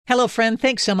Hello, friend.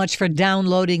 Thanks so much for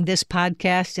downloading this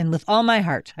podcast. And with all my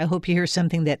heart, I hope you hear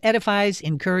something that edifies,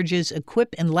 encourages,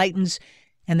 equips, enlightens,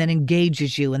 and then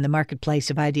engages you in the marketplace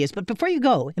of ideas. But before you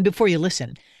go and before you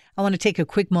listen, I want to take a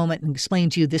quick moment and explain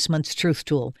to you this month's Truth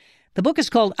Tool. The book is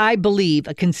called I Believe,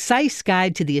 A Concise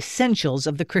Guide to the Essentials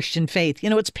of the Christian Faith. You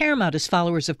know, it's paramount as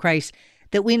followers of Christ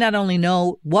that we not only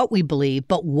know what we believe,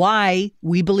 but why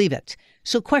we believe it.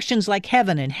 So questions like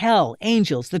heaven and hell,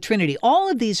 angels, the Trinity, all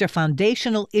of these are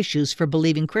foundational issues for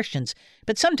believing Christians.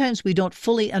 But sometimes we don't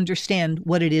fully understand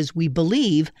what it is we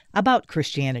believe about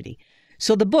Christianity.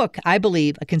 So the book, I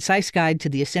Believe, A Concise Guide to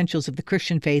the Essentials of the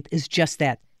Christian Faith, is just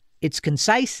that. It's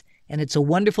concise, and it's a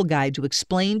wonderful guide to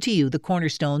explain to you the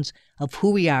cornerstones of who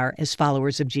we are as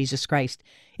followers of Jesus Christ.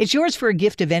 It's yours for a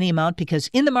gift of any amount because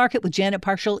In the Market with Janet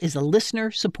Parshall is a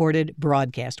listener-supported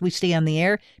broadcast. We stay on the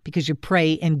air because you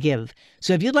pray and give.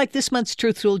 So if you'd like this month's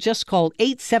Truth Tool, just call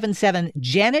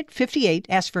 877-JANET-58.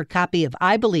 Ask for a copy of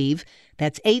I Believe.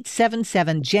 That's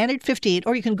 877-JANET-58.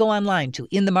 Or you can go online to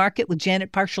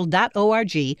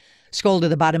inthemarketwithjanetparshall.org. Scroll to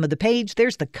the bottom of the page.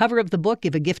 There's the cover of the book.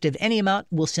 Give a gift of any amount.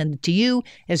 We'll send it to you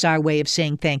as our way of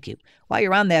saying thank you. While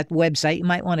you're on that website, you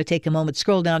might want to take a moment,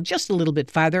 scroll down just a little bit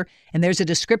farther, and there's a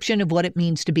description of what it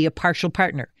means to be a partial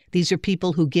partner. These are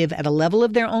people who give at a level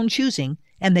of their own choosing,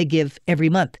 and they give every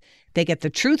month. They get the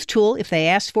Truth Tool if they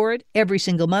ask for it every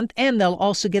single month, and they'll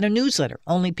also get a newsletter.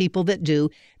 Only people that do.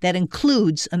 That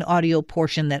includes an audio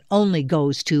portion that only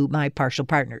goes to my partial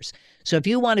partners. So if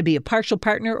you want to be a partial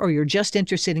partner or you're just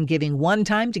interested in giving one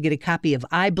time to get a copy of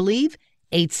I Believe,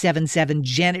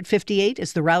 877-JANET-58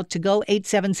 is the route to go,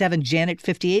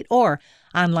 877-JANET-58, or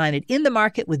online at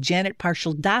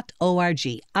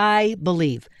inthemarketwithjanetparshall.org. I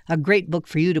Believe, a great book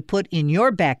for you to put in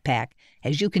your backpack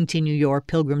as you continue your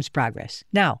pilgrim's progress.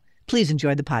 Now, please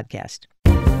enjoy the podcast.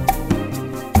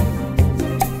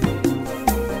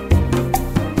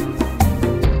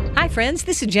 Hi, friends.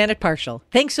 This is Janet Parshall.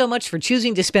 Thanks so much for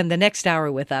choosing to spend the next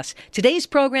hour with us. Today's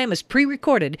program is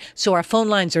pre-recorded, so our phone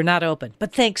lines are not open.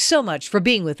 But thanks so much for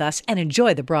being with us and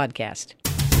enjoy the broadcast.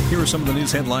 Here are some of the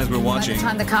news headlines we're watching. By the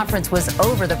time the conference was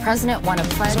over, the president won a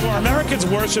pledge. So Americans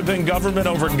worshiping government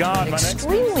over God. An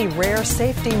extremely rare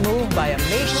safety move by a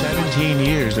nation. 17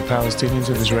 years the Palestinians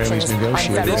and Israelis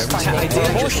negotiated.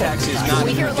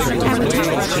 We hear a lot of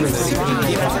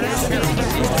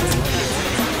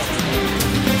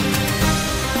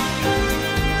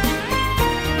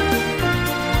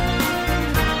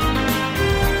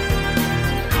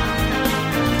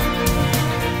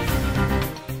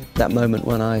that moment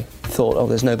when I thought, oh,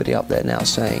 there's nobody up there now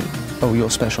saying, oh,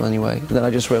 you're special anyway. And then I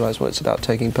just realised, well, it's about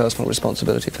taking personal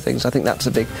responsibility for things. I think that's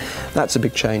a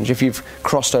big change. If you've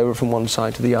crossed over from one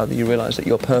side to the other, you realise that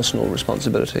your personal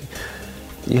responsibility,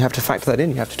 you have to factor that in.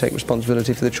 You have to take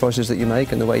responsibility for the choices that you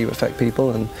make and the way you affect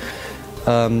people, and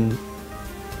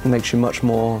it makes you much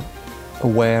more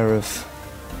aware of.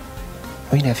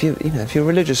 I mean, if you're a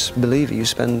religious believer, you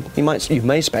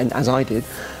may spend, as I did.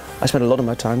 I spent a lot of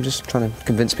my time just trying to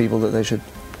convince people that they should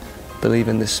believe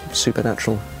in this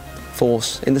supernatural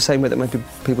force, in the same way that maybe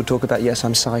people talk about, yes,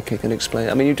 I'm psychic, and explain.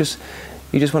 I mean, you just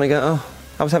want to go, oh,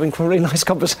 I was having a really nice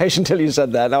conversation till you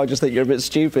said that. Now I just think you're a bit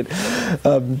stupid.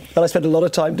 And I spent a lot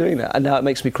of time doing that, and now it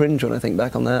makes me cringe when I think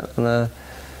back on that. And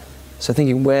so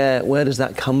thinking, where does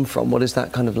that come from? What is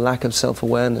that kind of lack of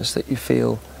self-awareness that you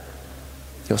feel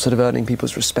you're sort of earning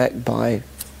people's respect by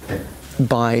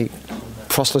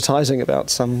proselytizing about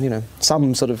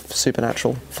some sort of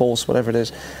supernatural force, whatever it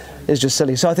is just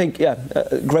silly. So I think,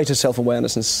 greater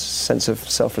self-awareness and sense of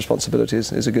self-responsibility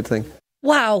is a good thing.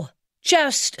 Wow.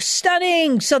 Just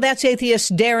stunning. So that's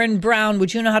atheist Darren Brown.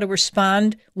 Would you know how to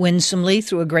respond winsomely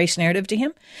through a grace narrative to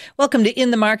him? Welcome to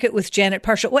In the Market with Janet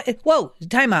Parshall. Whoa,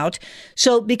 time out.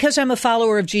 So because I'm a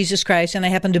follower of Jesus Christ and I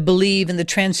happen to believe in the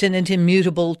transcendent,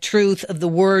 immutable truth of the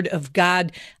Word of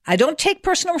God, I don't take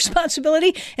personal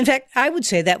responsibility. In fact, I would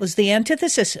say that was the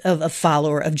antithesis of a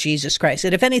follower of Jesus Christ.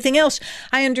 That if anything else,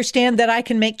 I understand that I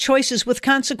can make choices with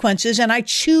consequences and I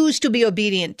choose to be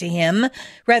obedient to Him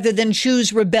rather than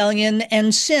choose rebellion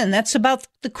and sin. That's about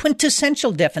the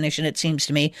quintessential definition, it seems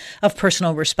to me, of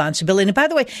personal responsibility. And by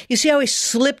the way, you see how he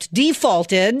stepped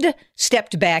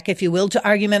back, if you will, to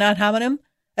argument ad hominem?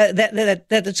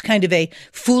 That's kind of a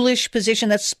foolish position.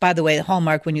 That's, by the way, the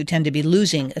hallmark when you tend to be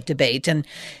losing a debate. And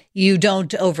you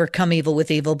don't overcome evil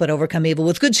with evil, but overcome evil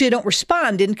with good. So you don't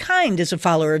respond in kind as a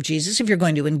follower of Jesus if you're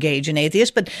going to engage an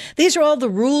atheist. But these are all the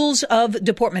rules of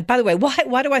deportment. By the way,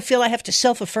 why do I feel I have to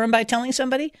self-affirm by telling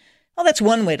somebody? Well, that's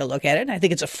one way to look at it. I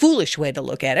think it's a foolish way to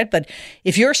look at it. But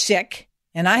if you're sick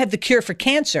and I have the cure for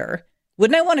cancer,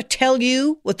 wouldn't I want to tell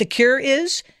you what the cure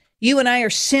is? You and I are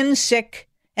sin sick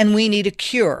and we need a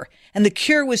cure. and the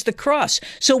cure was the cross.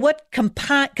 So what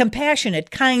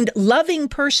compassionate, kind, loving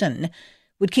person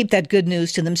would keep that good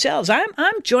news to themselves?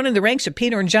 I'm joining the ranks of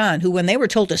Peter and John, who, when they were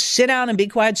told to sit down and be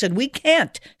quiet, said, we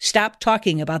can't stop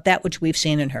talking about that which we've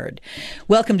seen and heard.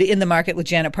 Welcome to In the Market with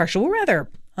Janet Parshall. We're rather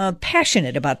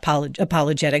passionate about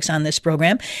apologetics on this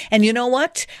program. And you know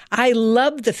what? I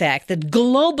love the fact that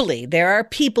globally there are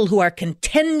people who are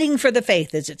contending for the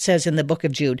faith, as it says in the book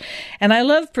of Jude. And I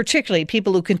love particularly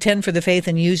people who contend for the faith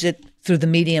and use it through the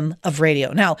medium of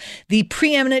radio. Now, the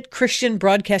preeminent Christian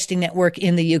broadcasting network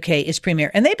in the UK is Premier,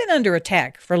 and they've been under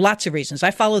attack for lots of reasons. I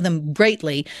follow them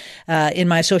greatly in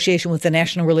my association with the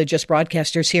National Religious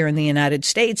Broadcasters here in the United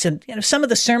States. And some of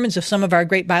the sermons of some of our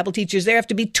great Bible teachers there have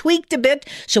to be tweaked a bit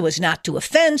so as not to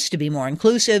offend, to be more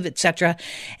inclusive, etc.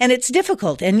 And it's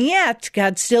difficult. And yet,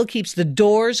 God still keeps the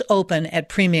doors open at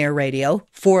Premier Radio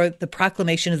for the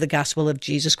proclamation of the gospel of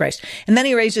Jesus Christ. And then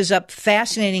he raises up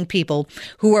fascinating people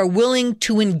who are willing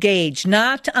to engage,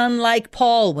 not unlike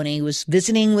Paul when he was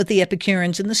visiting with the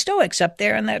Epicureans and the Stoics up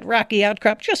there in that rocky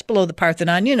outcrop just below the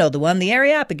Parthenon, you know the one, the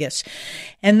Areopagus.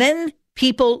 And then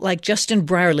people like Justin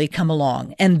Brierley come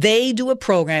along, and they do a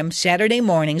program Saturday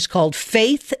mornings called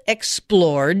Faith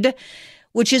Explored,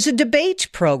 which is a debate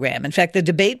program. In fact, the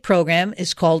debate program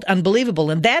is called Unbelievable,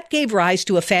 and that gave rise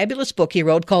to a fabulous book he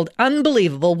wrote called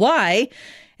Unbelievable: Why,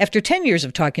 After 10 years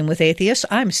of talking with atheists,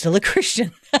 I'm still a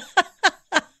Christian.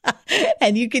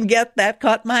 And you can get that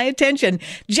caught my attention.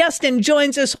 Justin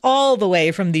joins us all the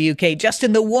way from the UK.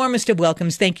 Justin, the warmest of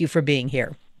welcomes. Thank you for being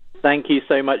here. Thank you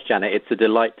so much, Janet. It's a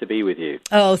delight to be with you.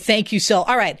 Oh, thank you so.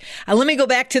 All right. Let me go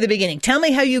back to the beginning. Tell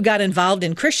me how you got involved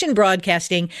in Christian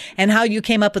broadcasting and how you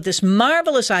came up with this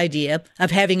marvelous idea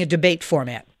of having a debate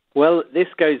format. Well, this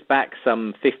goes back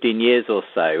some 15 years or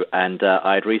so, and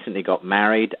I had recently got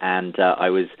married, and I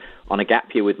was on a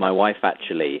gap year with my wife,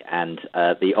 actually, and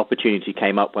the opportunity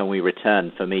came up when we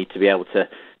returned for me to be able to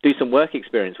do some work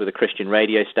experience with a Christian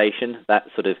radio station. That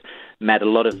sort of met a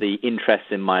lot of the interests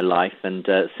in my life, and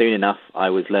soon enough I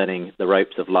was learning the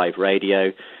ropes of live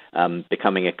radio,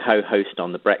 becoming a co-host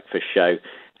on The Breakfast Show,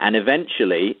 and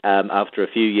eventually, after a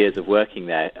few years of working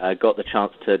there, I got the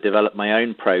chance to develop my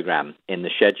own program in the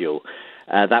schedule.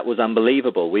 That was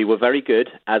unbelievable. We were very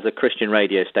good as a Christian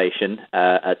radio station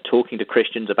at talking to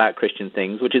Christians about Christian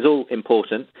things, which is all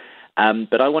important.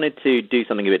 But I wanted to do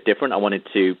something a bit different. I wanted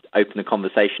to open the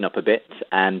conversation up a bit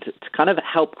and to kind of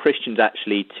help Christians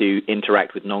actually to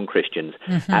interact with non-Christians,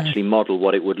 actually model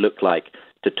what it would look like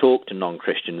to talk to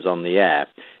non-Christians on the air.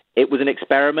 It was an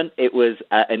experiment. It was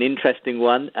an interesting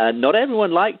one. Not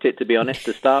everyone liked it, to be honest,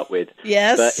 to start with.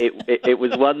 Yes. But it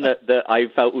was one that I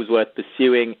felt was worth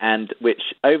pursuing, and which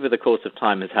over the course of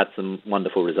time has had some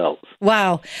wonderful results.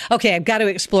 Wow. Okay, I've got to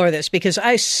explore this because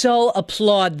I so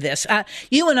applaud this.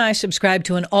 You and I subscribe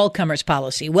to an all-comers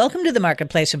policy. Welcome to the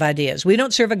marketplace of ideas. We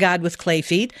don't serve a God with clay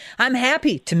feet. I'm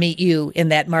happy to meet you in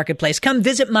that marketplace. Come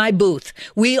visit my booth.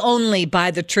 We only buy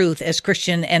the truth, as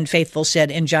Christian and Faithful said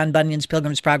in John Bunyan's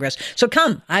Pilgrim's Progress. So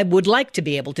come, I would like to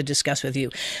be able to discuss with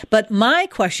you. But my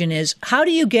question is, how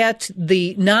do you get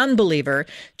the non-believer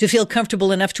to feel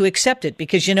comfortable enough to accept it?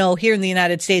 Because, you know, here in the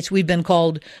United States, we've been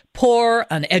called poor,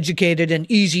 uneducated, and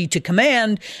easy to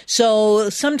command.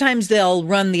 So sometimes they'll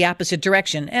run the opposite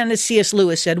direction. And as C.S.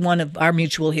 Lewis said, one of our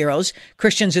mutual heroes,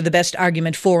 Christians are the best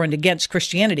argument for and against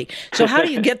Christianity. So how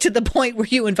do you get to the point where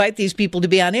you invite these people to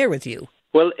be on air with you?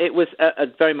 Well, it was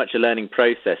very much a learning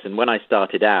process, and when I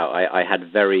started out, I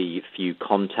had very few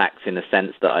contacts in a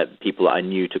sense that people that I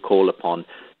knew to call upon,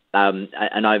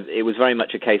 it was very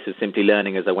much a case of simply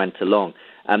learning as I went along.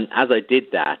 As I did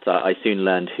that, I soon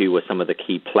learned who were some of the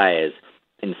key players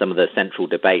in some of the central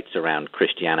debates around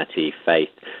Christianity,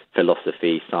 faith,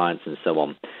 philosophy, science, and so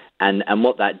on. And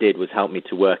what that did was help me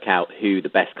to work out who the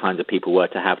best kinds of people were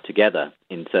to have together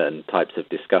in certain types of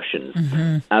discussions.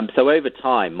 So over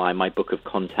time, my book of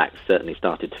contacts certainly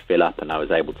started to fill up, and I was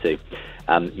able to,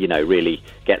 really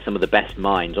get some of the best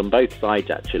minds on both sides,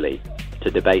 actually, to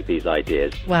debate these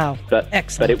ideas. Wow,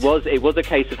 excellent. But it was a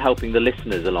case of helping the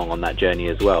listeners along on that journey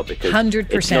as well, because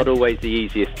 100%. It's not always the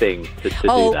easiest thing to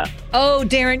do that. Oh,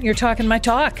 Darren, you're talking my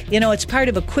talk. You know, it's part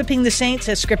of equipping the saints,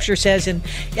 as Scripture says, and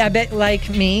I bet, like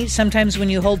me, sometimes when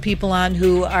you hold people on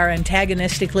who are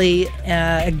antagonistically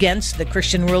against the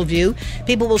Christian worldview,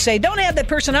 people will say, don't have that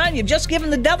person on, you've just given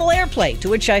the devil airplay. To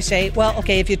which I say, well,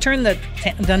 okay, if you turn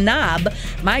the knob,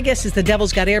 my guess is the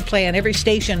devil's got airplay on every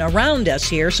station around us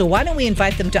here, so why don't we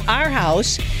invite them to our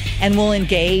house and we'll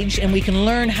engage and we can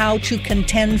learn how to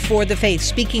contend for the faith.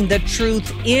 Speaking the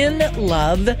truth in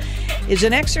love is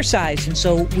an exercise, and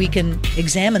so we can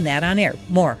examine that on air.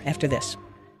 More after this.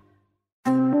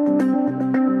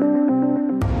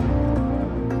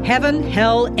 Heaven,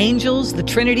 hell, angels, the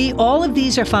Trinity, all of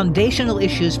these are foundational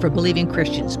issues for believing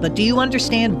Christians. But do you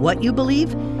understand what you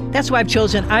believe? That's why I've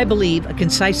chosen I Believe, a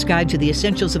concise guide to the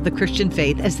essentials of the Christian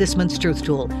faith as this month's truth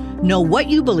tool. Know what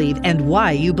you believe and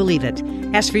why you believe it.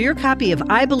 Ask for your copy of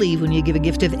I Believe when you give a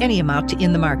gift of any amount to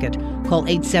In the Market. Call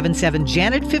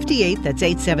 877-JANET-58, that's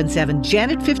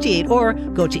 877-JANET-58, or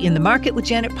go to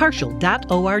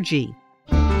inthemarketwithjanetparshall.org.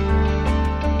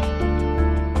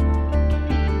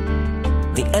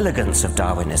 The elegance of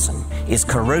Darwinism is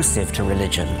corrosive to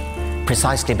religion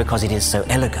precisely because it is so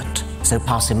elegant, so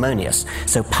parsimonious,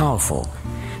 so powerful,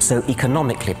 so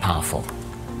economically powerful.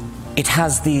 It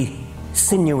has the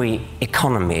sinewy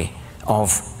economy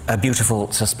of a beautiful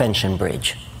suspension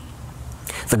bridge.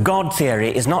 The God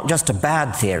theory is not just a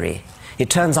bad theory. It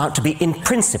turns out to be, in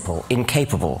principle,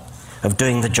 incapable of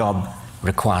doing the job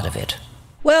required of it.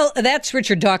 Well, that's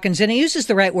Richard Dawkins, and he uses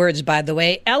the right words, by the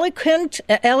way. Elegant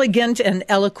and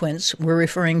eloquence, we're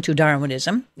referring to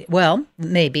Darwinism. Well,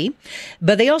 maybe.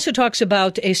 But he also talks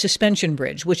about a suspension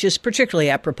bridge, which is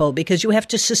particularly apropos because you have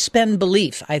to suspend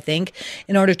belief, I think,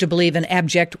 in order to believe in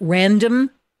abject random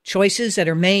choices that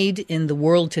are made in the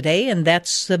world today, and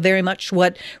that's very much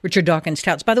what Richard Dawkins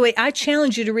touts. By the way, I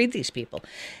challenge you to read these people.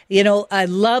 You know, I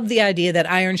love the idea that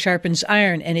iron sharpens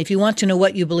iron, and if you want to know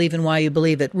what you believe and why you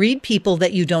believe it, read people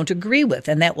that you don't agree with,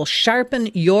 and that will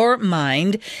sharpen your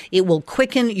mind, it will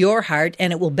quicken your heart,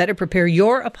 and it will better prepare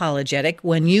your apologetic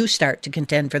when you start to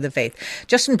contend for the faith.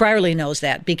 Justin Brierley knows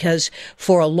that because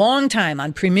for a long time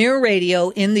on Premier Radio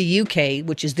in the UK,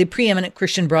 which is the preeminent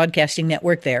Christian broadcasting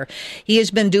network there, he has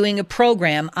been doing a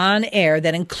program on air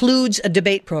that includes a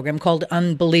debate program called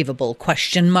Unbelievable ?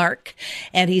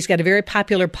 And he's got a very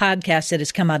popular podcast that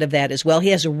has come out of that as well. He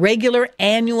has a regular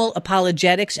annual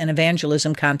apologetics and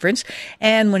evangelism conference.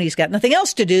 And when he's got nothing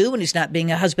else to do, when he's not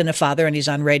being a husband, a father, and he's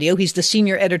on radio, he's the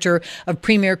senior editor of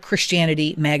Premier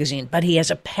Christianity magazine. But he has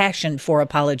a passion for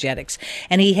apologetics.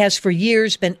 And he has for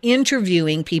years been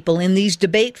interviewing people in these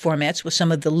debate formats with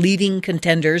some of the leading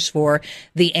contenders for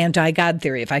the anti-God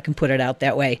theory, if I can put it out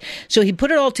that way. So he put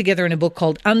it all together in a book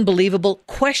called Unbelievable ?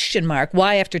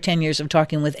 Why, after 10 years of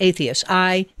talking with atheists,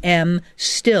 I am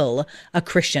still a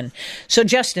Christian. So,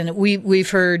 Justin,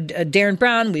 we've heard Darren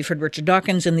Brown, we've heard Richard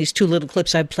Dawkins in these two little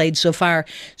clips I've played so far.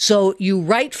 So you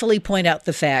rightfully point out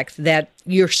the fact that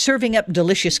you're serving up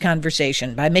delicious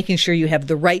conversation by making sure you have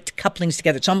the right couplings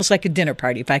together. It's almost like a dinner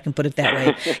party, if I can put it that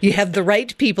way. You have the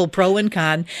right people, pro and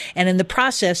con, and in the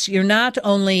process, you're not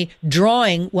only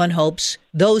drawing, one hopes,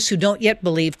 those who don't yet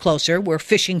believe closer. We're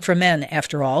fishing for men,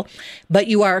 after all. But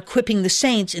you are equipping the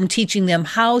saints and teaching them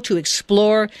how to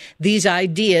explore these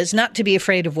ideas, not to be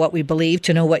afraid of what we believe,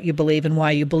 to know what you believe and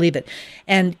why you believe it.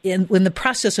 And in the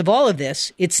process of all of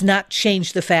this, it's not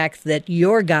changed the fact that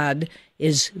your God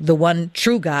is the one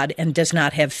true God and does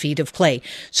not have feet of clay.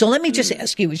 So let me just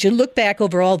ask you, as you look back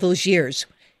over all those years,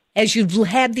 as you've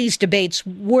had these debates,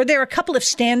 were there a couple of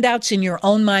standouts in your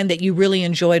own mind that you really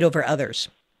enjoyed over others?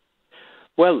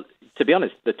 Well, to be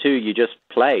honest, the two you just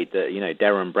played,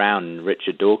 Darren Brown and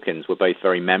Richard Dawkins, were both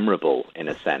very memorable in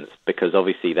a sense, because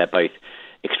obviously they're both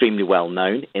extremely well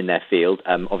known in their field.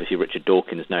 Obviously, Richard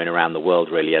Dawkins known around the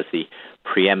world really as the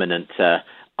preeminent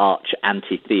arch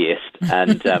anti-theist,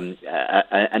 and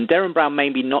Darren Brown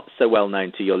maybe not so well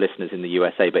known to your listeners in the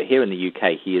USA, but here in the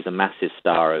UK he is a massive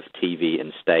star of TV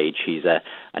and stage. He's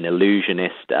an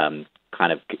illusionist,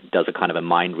 does a kind of a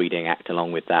mind-reading act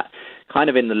along with that,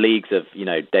 kind of in the leagues of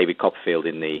David Copperfield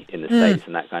in the States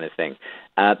and that kind of thing.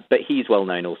 But he's well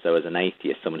known also as an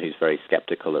atheist, someone who's very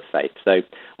skeptical of faith. So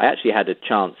I actually had a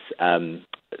chance a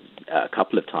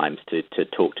couple of times to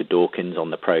talk to Dawkins on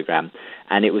the program,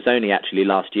 and it was only actually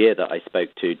last year that I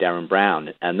spoke to Darren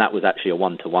Brown, and that was actually a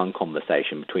one-to-one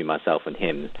conversation between myself and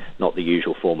him, not the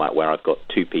usual format where I've got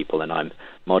two people and I'm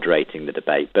moderating the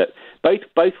debate. But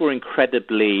both were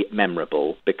incredibly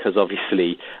memorable because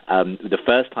obviously the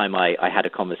first time I had a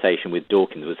conversation with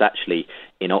Dawkins was actually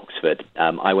in Oxford.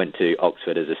 I went to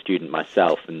Oxford as a student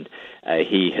myself, and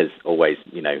he has always,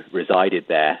 resided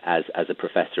there as a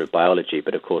professor of biology,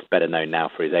 but of course better known now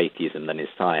for his atheism than his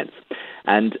science.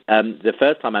 And the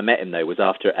first time I met him, though, was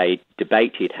after a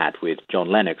debate he'd had with John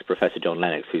Lennox, Professor John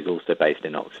Lennox, who's also based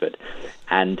in Oxford.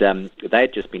 And they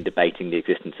had just been debating the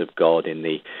existence of God in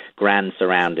the grand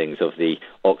surroundings of the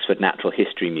Oxford Natural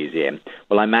History Museum.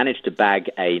 Well, I managed to bag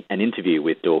an interview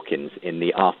with Dawkins in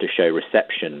the after-show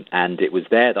reception, and it was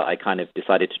there that I kind of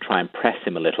decided to try and press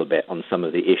him a little bit on some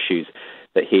of the issues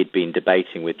that he'd been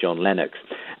debating with John Lennox.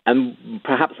 And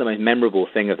perhaps the most memorable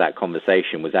thing of that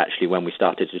conversation was actually when we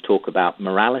started to talk about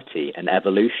morality and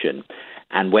evolution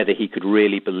and whether he could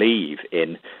really believe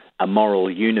in a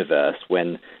moral universe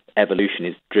when evolution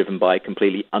is driven by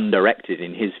completely undirected,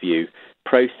 in his view,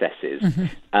 processes.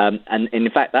 And in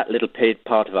fact, that little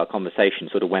part of our conversation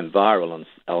sort of went viral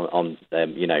on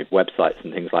websites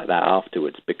and things like that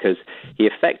afterwards, because he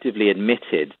effectively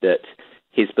admitted that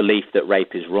his belief that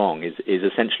rape is wrong is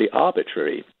essentially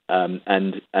arbitrary.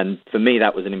 And for me,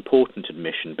 that was an important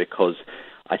admission, because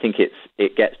I think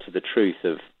it gets to the truth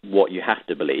of what you have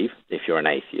to believe if you're an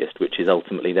atheist, which is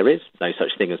ultimately there is no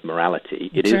such thing as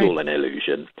morality. It is all an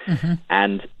illusion.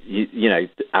 And,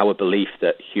 our belief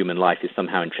that human life is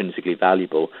somehow intrinsically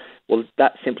valuable, well,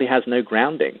 that simply has no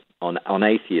grounding on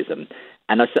atheism.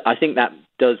 And I think that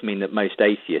does mean that most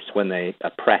atheists, when they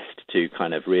are pressed to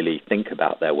kind of really think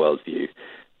about their worldview,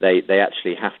 they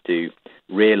actually have to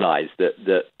realize that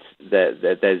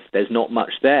there's not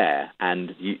much there,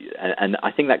 and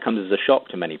I think that comes as a shock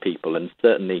to many people. And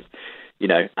certainly,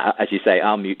 as you say,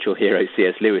 our mutual hero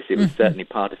C.S. Lewis, it was certainly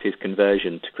part of his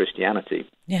conversion to Christianity.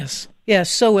 Yes,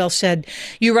 so well said.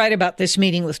 You write about this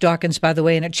meeting with Dawkins, by the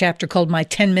way, in a chapter called My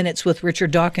 10 Minutes with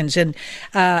Richard Dawkins. And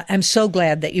I'm so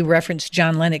glad that you referenced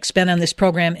John Lennox, been on this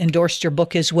program, endorsed your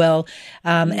book as well,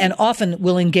 and often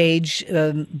will engage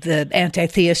the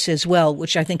anti-theists as well,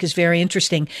 which I think is very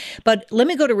interesting. But let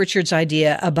me go to Richard's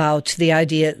idea about the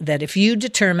idea that if you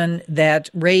determine that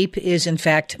rape is in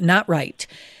fact not right,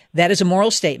 that is a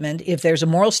moral statement. If there's a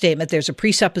moral statement, there's a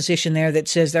presupposition there that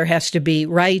says there has to be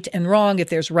right and wrong. If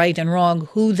there's right and wrong,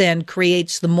 who then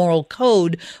creates the moral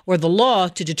code or the law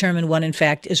to determine what in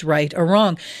fact is right or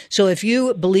wrong? So if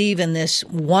you believe in this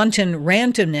wanton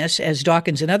randomness, as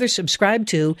Dawkins and others subscribe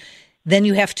to, then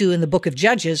you have to, in the Book of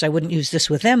Judges, I wouldn't use this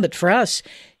with them, but for us,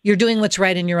 you're doing what's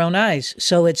right in your own eyes.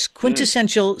 So it's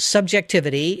quintessential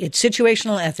subjectivity, it's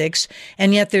situational ethics,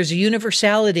 and yet there's a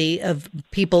universality of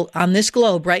people on this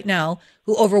globe right now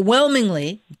who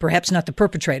overwhelmingly, perhaps not the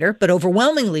perpetrator, but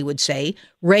overwhelmingly would say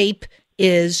rape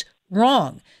is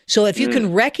wrong. So if you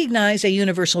can recognize a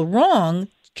universal wrong,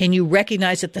 can you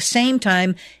recognize at the same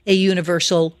time a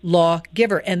universal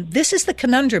lawgiver? And this is the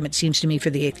conundrum, it seems to me, for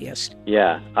the atheist.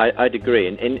 Yeah, I'd agree.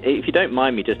 And if you don't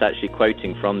mind me just actually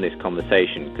quoting from this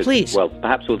conversation, please. Well,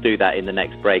 perhaps we'll do that in the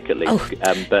next break at least.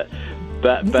 But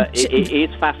it is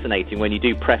fascinating when you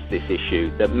do press this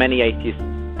issue that many atheists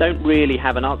don't really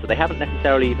have an answer. They haven't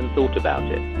necessarily even thought about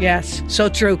it. Yes, so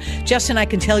true. Justin, I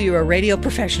can tell you're a radio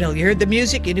professional. You heard the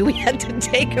music. You knew we had to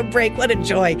take a break. What a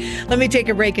joy. Let me take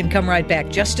a break and come right back.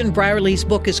 Justin Brierley's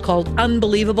book is called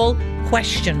Unbelievable?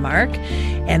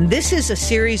 And this is a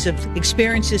series of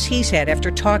experiences he's had after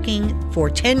talking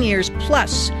for 10 years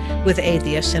plus with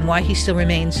atheists and why he still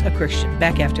remains a Christian.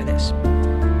 Back after this.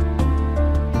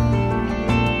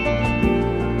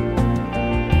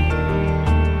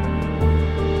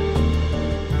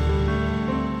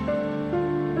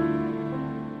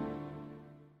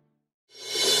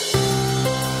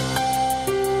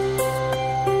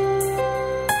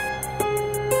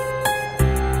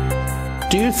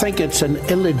 Do you think it's an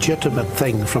illegitimate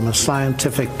thing from a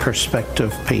scientific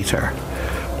perspective, Peter,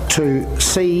 to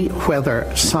see whether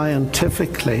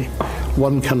scientifically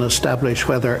one can establish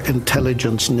whether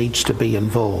intelligence needs to be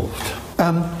involved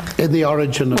in the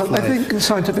origin of life? I think the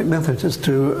scientific method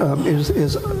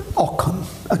is Occam,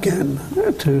 again,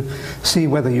 to see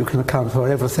whether you can account for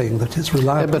everything that is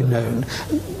reliably known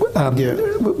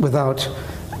without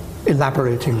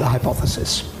elaborating the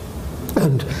hypothesis.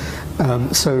 And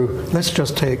so let's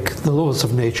just take the laws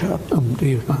of nature.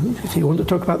 If you want to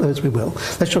talk about those, we will.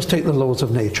 Let's just take the laws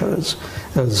of nature as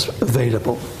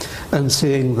available, and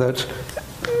seeing that,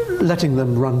 letting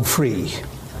them run free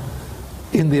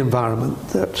in the environment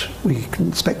that we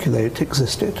can speculate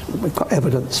existed. We've got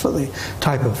evidence for the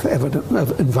type of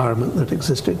environment that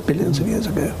existed billions of years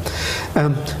ago.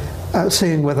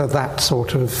 Seeing whether that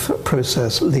sort of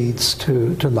process leads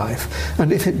to life.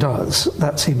 And if it does,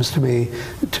 that seems to me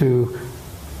to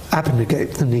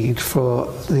abnegate the need for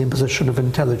the imposition of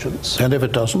intelligence. And if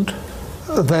it doesn't?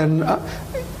 Then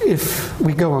if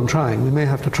we go on trying, we may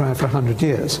have to try for 100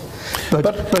 years.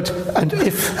 And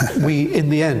if we, in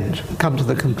the end, come to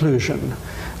the conclusion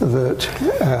that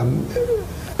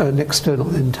an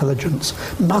external intelligence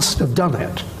must have done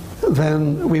it,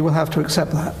 then we will have to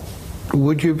accept that.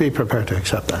 Would you be prepared to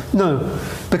accept that? No,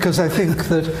 because I think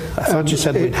that... I thought you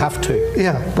said we'd have to.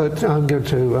 Yeah, but I'm going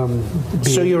to...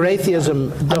 So your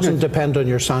atheism doesn't depend on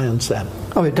your science then?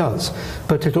 Oh, it does.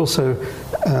 But it also,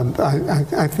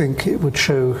 I think it would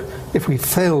show, if we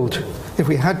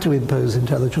had to impose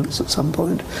intelligence at some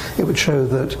point, it would show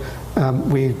that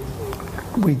we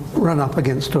run up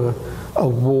against a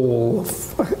wall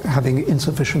of having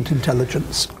insufficient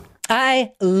intelligence.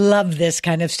 I love this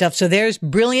kind of stuff. So there's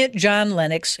brilliant John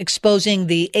Lennox exposing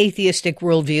the atheistic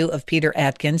worldview of Peter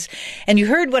Atkins. And you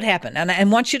heard what happened. And I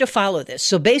want you to follow this.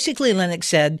 So basically, Lennox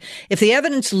said, if the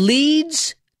evidence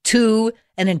leads to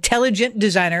an intelligent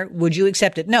designer, would you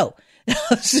accept it? No.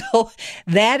 So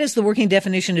that is the working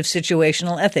definition of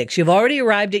situational ethics. You've already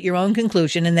arrived at your own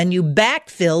conclusion, and then you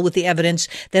backfill with the evidence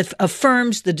that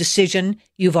affirms the decision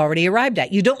you've already arrived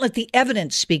at. You don't let the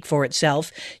evidence speak for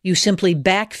itself. You simply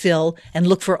backfill and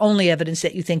look for only evidence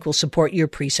that you think will support your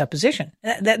presupposition.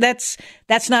 That's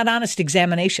not honest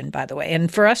examination, by the way.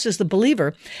 And for us as the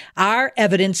believer, our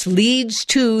evidence leads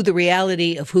to the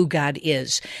reality of who God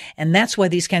is. And that's why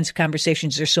these kinds of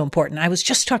conversations are so important. I was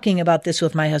just talking about this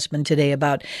with my husband today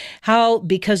about how,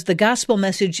 because the gospel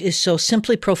message is so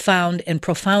simply profound and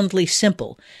profoundly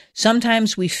simple,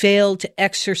 sometimes we fail to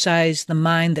exercise the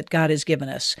mind that God has given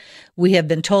us. We have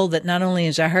been told that not only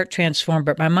is our heart transformed,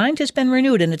 but my mind has been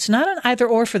renewed. And it's not an either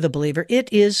or for the believer. It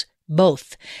is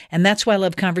both. And that's why I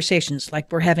love conversations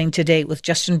like we're having today with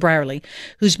Justin Brierley,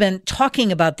 who's been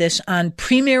talking about this on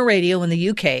Premier Radio in the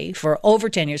UK for over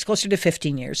 10 years, closer to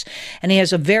 15 years. And he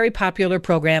has a very popular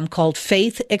program called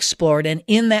Faith Explored. And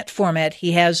in that format,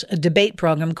 he has a debate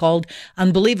program called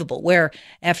Unbelievable, where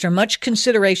after much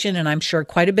consideration, and I'm sure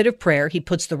quite a bit of prayer, he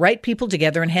puts the right people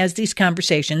together and has these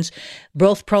conversations,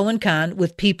 both pro and con,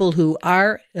 with people who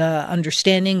are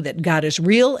understanding that God is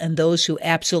real and those who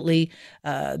absolutely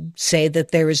say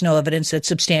that there is no evidence that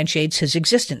substantiates his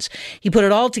existence. He put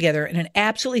it all together in an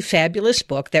absolutely fabulous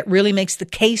book that really makes the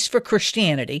case for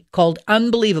Christianity called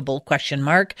Unbelievable, ?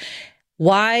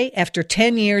 Why, after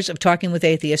 10 years of talking with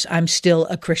atheists, I'm still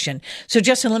a Christian. So,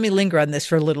 Justin, let me linger on this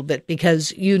for a little bit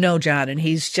because you know John, and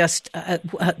he's just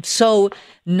so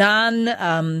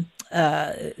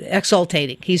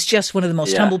exaltating. He's just one of the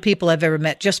most humble people I've ever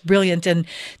met, just brilliant, and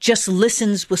just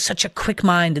listens with such a quick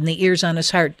mind and the ears on his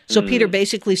heart. So Peter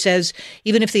basically says,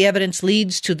 even if the evidence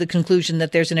leads to the conclusion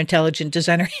that there's an intelligent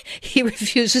designer, he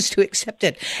refuses to accept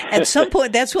it. At some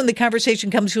point, that's when the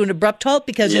conversation comes to an abrupt halt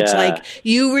because it's like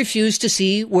you refuse to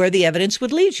see where the evidence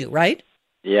would lead you, right?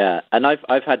 Yeah, and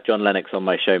I've had John Lennox on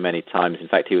my show many times. In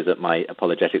fact, he was at my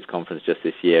apologetics conference just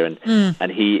this year,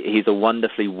 and he's a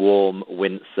wonderfully warm,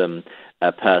 winsome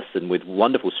person with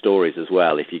wonderful stories as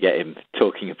well, if you get him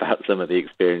talking about some of the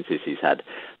experiences he's had.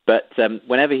 But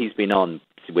whenever he's been on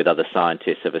with other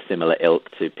scientists of a similar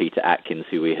ilk to Peter Atkins,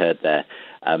 who we heard there,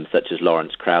 such as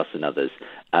Lawrence Krauss and others,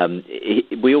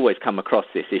 we always come across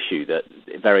this issue that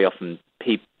very often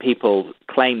people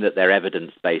claim that they're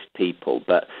evidence-based people,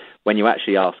 but when you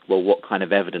actually ask, well, what kind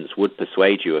of evidence would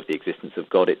persuade you of the existence of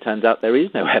God, it turns out there is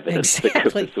no evidence that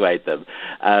could persuade them.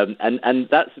 And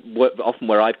that's often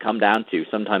where I've come down to,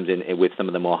 sometimes with some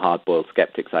of the more hard-boiled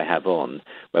skeptics I have on,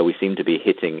 where we seem to be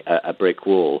hitting a brick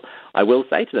wall. I will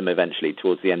say to them eventually,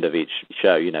 towards the end of each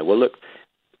show, well, look,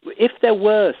 if there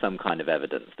were some kind of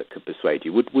evidence that could persuade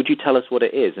you, would you tell us what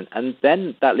it is? And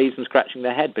then that leaves them scratching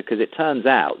their head, because it turns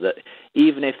out that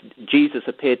even if Jesus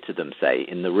appeared to them, say,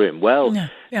 in the room,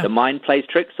 the mind plays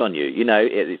tricks on you.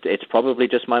 It's probably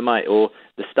just my mind. Or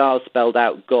the stars spelled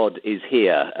out God is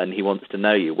here and he wants to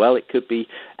know you. Well, it could be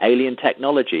alien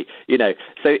technology.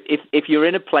 So if you're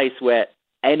in a place where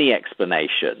any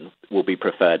explanation will be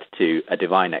preferred to a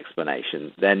divine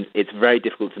explanation, then it's very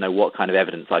difficult to know what kind of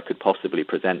evidence I could possibly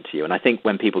present to you. And I think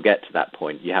when people get to that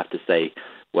point, you have to say,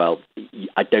 well,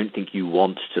 I don't think you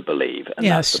want to believe, and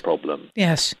that's the problem.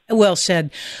 Yes, well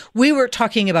said. We were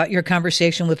talking about your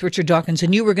conversation with Richard Dawkins,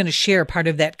 and you were going to share part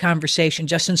of that conversation,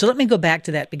 Justin. So let me go back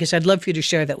to that, because I'd love for you to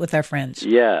share that with our friends.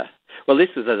 Yeah. Well,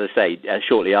 this was, as I say,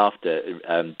 shortly after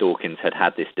Dawkins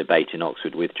had this debate in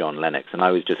Oxford with John Lennox, and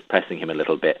I was just pressing him a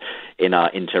little bit in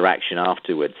our interaction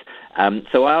afterwards.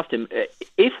 So I asked him,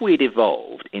 if we'd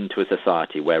evolved into a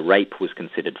society where rape was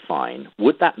considered fine,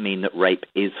 would that mean that rape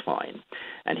is fine?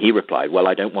 And he replied, well,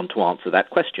 I don't want to answer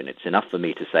that question. It's enough for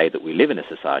me to say that we live in a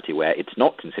society where it's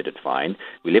not considered fine.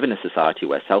 We live in a society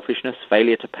where selfishness,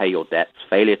 failure to pay your debts,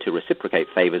 failure to reciprocate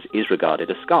favors is regarded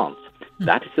askance.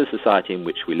 That is the society in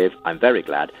which we live. I'm very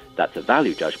glad. That's a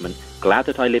value judgment. Glad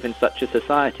that I live in such a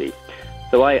society.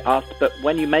 So I asked, but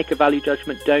when you make a value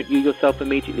judgment, don't you yourself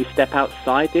immediately step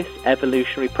outside this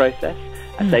evolutionary process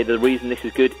and say the reason this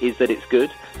is good is that it's good,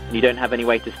 and you don't have any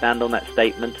way to stand on that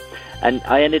statement? And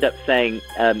I ended up saying,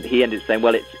 he ended up saying,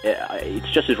 well,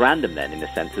 it's just as random then, in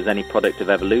a sense, as any product of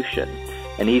evolution.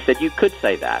 And he said, you could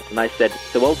say that. And I said,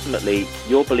 so ultimately,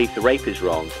 your belief that rape is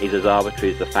wrong is as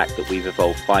arbitrary as the fact that we've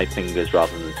evolved 5 fingers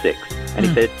rather than 6. And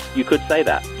he said, you could say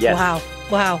that, yes.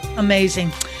 Wow,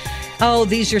 amazing. Oh,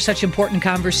 these are such important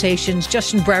conversations.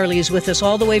 Justin Brierley is with us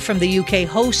all the way from the UK,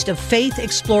 host of Faith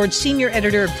Explored, senior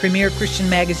editor of Premier Christian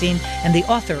Magazine, and the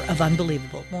author of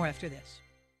Unbelievable. More after this.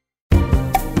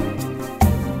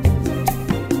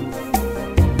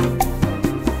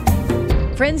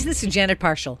 Friends, this is Janet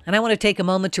Parshall, and I want to take a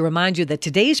moment to remind you that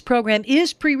today's program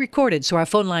is pre-recorded, so our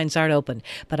phone lines aren't open.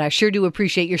 But I sure do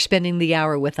appreciate your spending the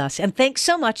hour with us. And thanks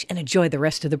so much, and enjoy the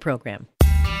rest of the program.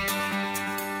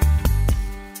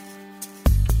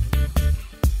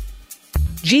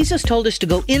 Jesus told us to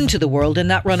go into the world and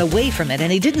not run away from it,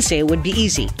 and he didn't say it would be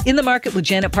easy. In the Market with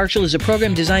Janet Parshall is a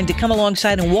program designed to come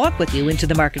alongside and walk with you into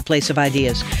the marketplace of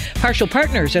ideas. Parshall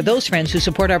Partners are those friends who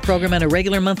support our program on a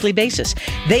regular monthly basis.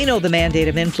 They know the mandate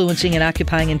of influencing and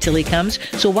occupying until he comes,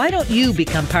 so why don't you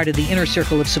become part of the inner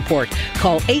circle of support?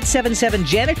 Call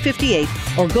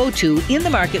 877-JANET-58 or go to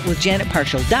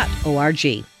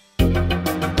inthemarketwithjanetparshall.org.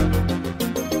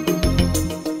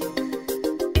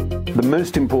 The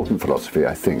most important philosophy,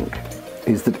 I think,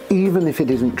 is that even if it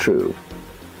isn't true,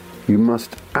 you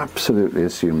must absolutely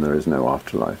assume there is no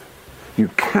afterlife. You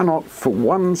cannot for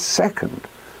 1 second,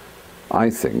 I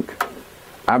think,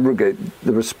 abrogate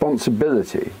the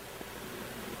responsibility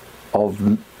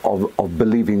of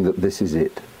believing that this is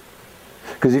it.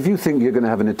 Because if you think you're going to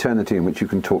have an eternity in which you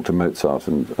can talk to Mozart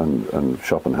and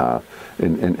Schopenhauer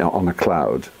on a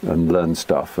cloud and learn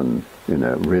stuff and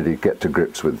really get to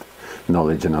grips with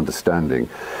knowledge and understanding,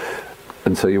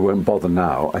 and so you won't bother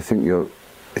now, I think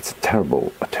it's a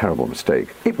terrible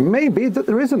mistake. It may be that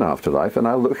there is an afterlife and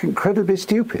I'll look incredibly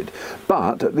stupid,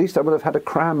 but at least I will have had a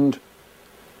crammed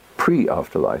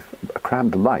pre-afterlife, a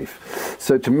crammed life.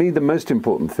 So to me the most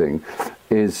important thing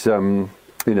is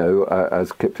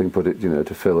as Kipling put it,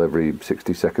 to fill every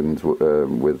 60 seconds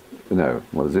to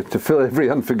fill every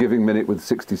unforgiving minute with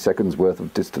 60 seconds worth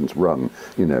of distance run,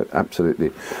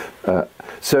 absolutely.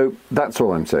 So that's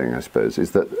all I'm saying, I suppose,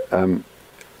 is that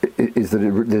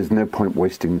there's no point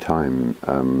wasting time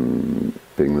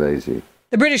being lazy.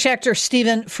 The British actor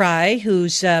Stephen Fry,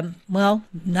 who's,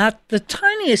 not the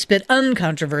tiniest bit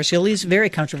uncontroversial. He's a very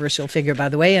controversial figure, by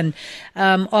the way, and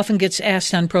often gets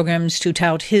asked on programs to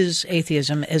tout his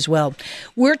atheism as well.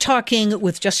 We're talking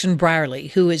with Justin Brierley,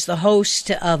 who is the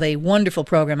host of a wonderful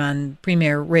program on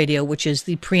Premier Radio, which is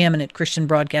the preeminent Christian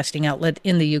broadcasting outlet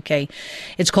in the UK.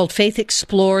 It's called Faith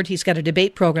Explored. He's got a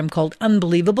debate program called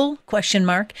Unbelievable, ?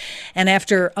 And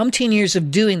after umpteen years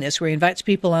of doing this, where he invites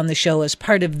people on the show as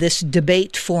part of this debate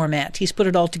format, he's put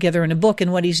it all together in a book,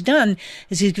 and what he's done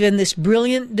is he's given this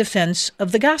brilliant defense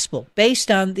of the gospel based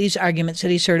on these arguments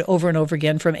that he's heard over and over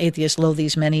again from atheists lo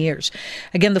these many years.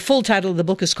 Again, the full title of the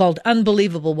book is called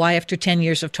Unbelievable: Why After 10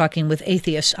 Years of Talking with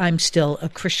Atheists, I'm Still a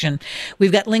Christian.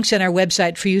 We've got links on our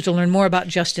website for you to learn more about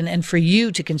Justin and for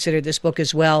you to consider this book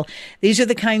as well. These are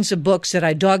the kinds of books that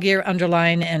I dog-ear,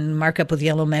 underline, and mark up with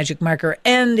yellow magic marker,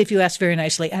 and if you ask very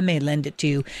nicely, I may lend it to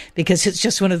you, because it's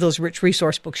just one of those rich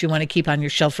resource books you want to keep on your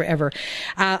shelf forever.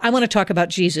 I want to talk about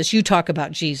Jesus. You talk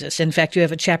about Jesus. In fact, you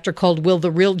have a chapter called Will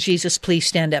the Real Jesus Please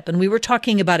Stand Up? And we were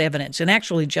talking about evidence. And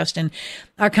actually, Justin,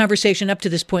 our conversation up to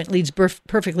this point leads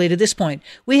perfectly to this point.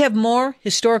 We have more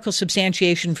historical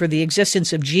substantiation for the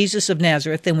existence of Jesus of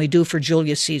Nazareth than we do for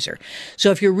Julius Caesar.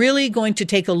 So if you're really going to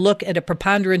take a look at a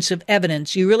preponderance of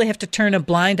evidence, you really have to turn a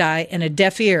blind eye and a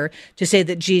deaf ear to say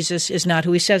that Jesus is not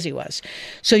who he says he was.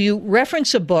 So you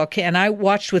reference a book, and I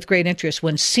watched with great interest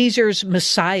when Caesar's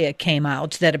Messiah came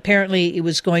out, that apparently it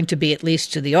was going to be, at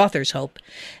least to the author's hope,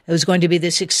 it was going to be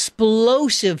this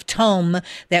explosive tome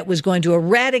that was going to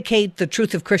eradicate the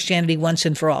truth of Christianity once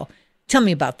and for all. Tell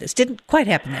me about this. Didn't quite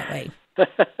happen that way.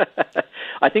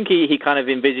 I think he kind of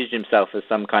envisaged himself as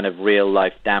some kind of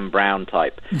real-life Dan Brown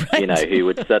type, right, who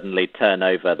would suddenly turn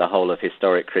over the whole of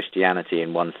historic Christianity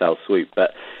in one fell swoop.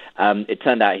 But it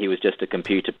turned out he was just a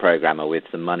computer programmer with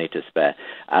some money to spare.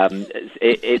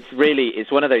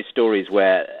 It's one of those stories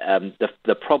where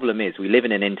the problem is we live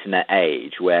in an internet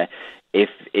age where if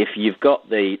you've got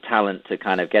the talent to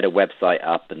kind of get a website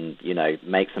up and,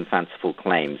 make some fanciful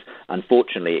claims,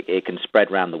 unfortunately it can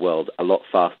spread around the world a lot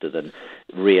faster than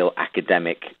real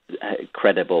academic,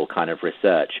 credible kind of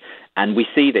research. And we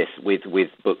see this with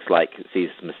books like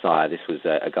Caesar's Messiah. This was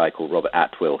a guy called Robert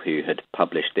Atwill who had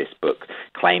published this book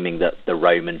claiming that the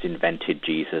Romans invented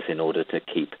Jesus in order to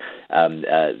keep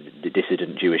the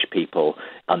dissident Jewish people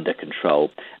under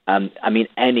control.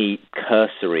 Any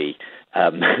cursory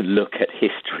look at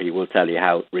history will tell you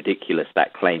how ridiculous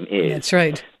that claim is. That's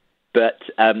right. But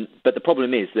the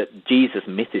problem is that Jesus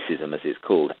mythicism, as it's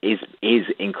called, is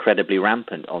incredibly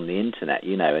rampant on the internet,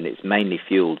 and it's mainly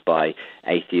fueled by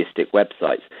atheistic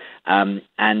websites.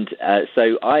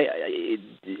 So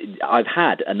I've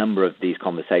had a number of these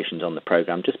conversations on the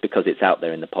program just because it's out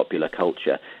there in the popular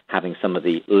culture, having some of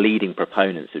the leading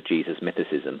proponents of Jesus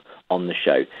mythicism on the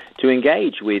show to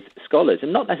engage with scholars,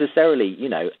 and not necessarily,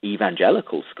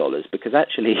 evangelical scholars, because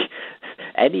actually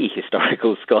any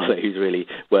historical scholar who's really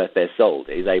worth their salt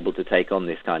is able to take on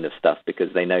this kind of stuff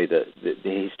because they know that the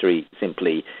history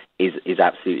simply is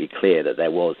absolutely clear that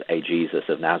there was a Jesus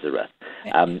of Nazareth.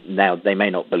 Now, they may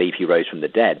not believe he rose from the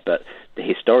dead, but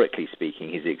historically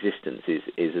speaking, his existence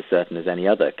is as certain as any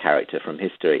other character from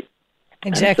history.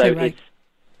 Exactly and so right.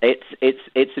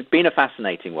 It's been a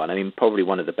fascinating one. I mean, probably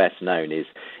one of the best known is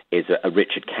a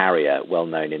Richard Carrier, well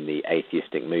known in the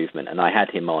atheistic movement, and I had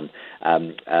him on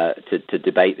to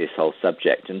debate this whole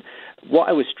subject. And what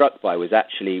I was struck by was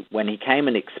actually when he came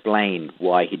and explained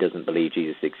why he doesn't believe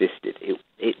Jesus existed,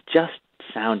 it just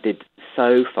sounded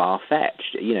so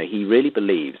far-fetched. He really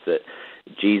believes that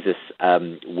Jesus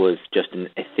was just an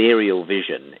ethereal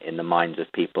vision in the minds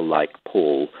of people like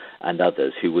Paul and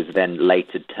others, who was then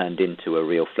later turned into a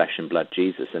real flesh and blood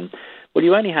Jesus. And well,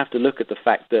 you only have to look at the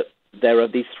fact that there are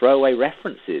these throwaway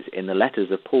references in the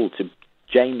letters of Paul to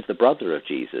James, the brother of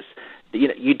Jesus.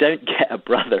 You don't get a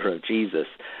brother of Jesus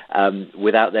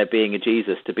without there being a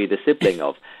Jesus to be the sibling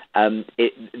of.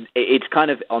 It's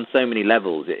kind of on so many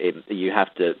levels. You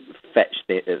have to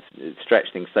stretch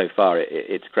things so far.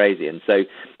 It's crazy. And so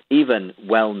even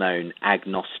well-known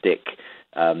agnostic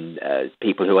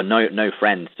people who are no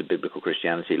friends to biblical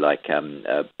Christianity, like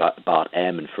Bart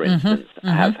Ehrman, for instance,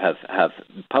 have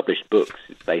published books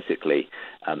basically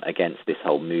against this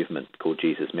whole movement called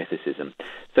Jesus mythicism.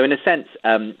 So in a sense,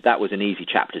 that was an easy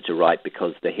chapter to write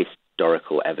because the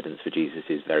historical evidence for Jesus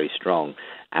is very strong.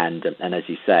 And as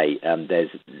you say, there's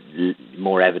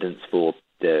more evidence for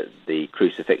the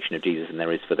crucifixion of Jesus than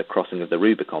there is for the crossing of the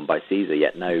Rubicon by Caesar,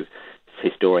 yet no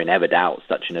historian ever doubts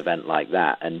such an event like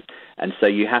that. And so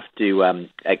you have to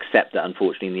accept that,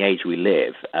 unfortunately, in the age we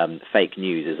live, fake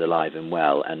news is alive and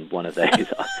well, and one of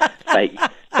those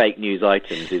fake news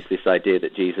items is this idea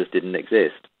that Jesus didn't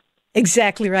exist.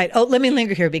 Exactly right. Oh, let me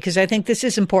linger here because I think this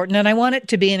is important, and I want it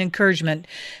to be an encouragement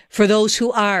for those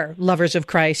who are lovers of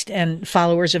Christ and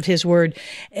followers of his word.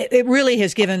 It really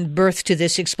has given birth to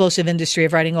this explosive industry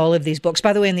of writing all of these books.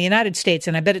 By the way, in the United States,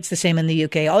 and I bet it's the same in the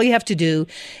UK, all you have to do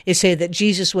is say that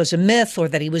Jesus was a myth or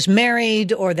that he was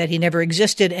married or that he never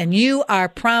existed, and you are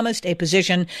promised a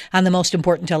position on the most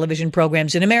important television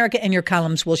programs in America, and your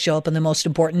columns will show up in the most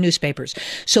important newspapers.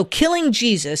 So killing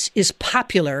Jesus is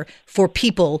popular for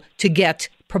people to get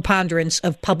preponderance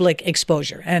of public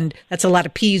exposure. And that's a lot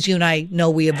of P's. You and I know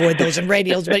we avoid those in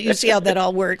radios, but you see how that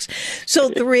all works. So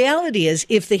the reality is,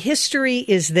 if the history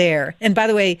is there, and by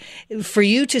the way, for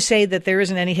you to say that there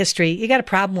isn't any history, you got a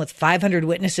problem with 500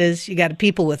 witnesses. You got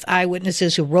people with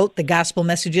eyewitnesses who wrote the gospel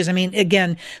messages. I mean,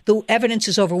 again, the evidence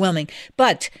is overwhelming.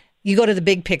 But you go to the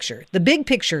big picture. The big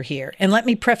picture here, and let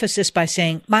me preface this by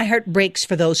saying, my heart breaks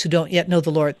for those who don't yet know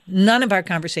the Lord. None of our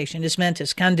conversation is meant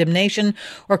as condemnation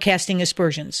or casting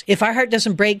aspersions. If our heart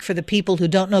doesn't break for the people who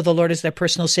don't know the Lord as their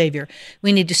personal Savior,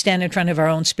 we need to stand in front of our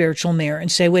own spiritual mirror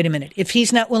and say, wait a minute, if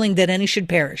he's not willing that any should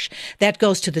perish, that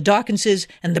goes to the Dawkinses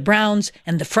and the Browns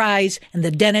and the Frys and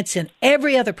the Dennetts and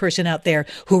every other person out there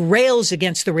who rails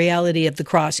against the reality of the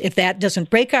cross. If that doesn't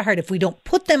break our heart, if we don't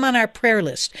put them on our prayer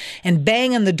list and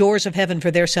bang on the door of heaven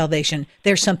for their salvation,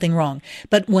 there's something wrong.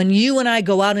 But when you and I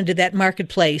go out into that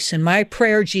marketplace, and my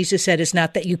prayer, Jesus said, is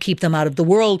not that you keep them out of the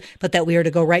world, but that we are to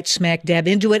go right smack dab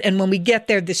into it. And when we get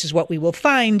there, this is what we will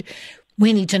find.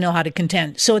 We need to know how to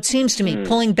contend. So it seems to me,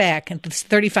 pulling back at this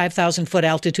 35,000-foot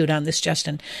altitude on this,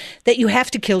 Justin, that you have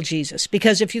to kill Jesus.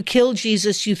 Because if you kill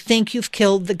Jesus, you think you've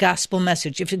killed the gospel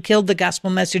message. If you killed the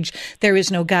gospel message, there is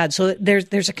no God. So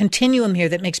there's a continuum here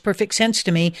that makes perfect sense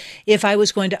to me if I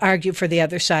was going to argue for the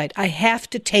other side. I have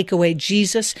to take away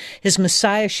Jesus, his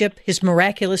messiahship, his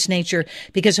miraculous nature,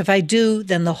 because if I do,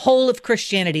 then the whole of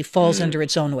Christianity falls under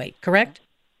its own weight. Correct?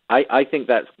 I think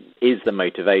that is the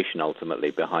motivation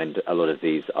ultimately behind a lot of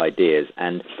these ideas.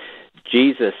 And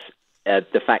Jesus,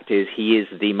 the fact is, he is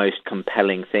the most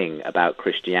compelling thing about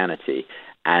Christianity.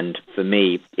 And for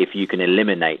me, if you can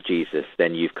eliminate Jesus,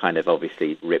 then you've kind of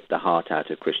obviously ripped the heart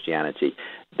out of Christianity.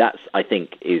 That's, I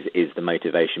think, is the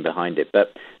motivation behind it.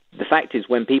 But the fact is,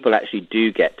 when people actually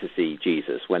do get to see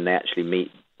Jesus, when they actually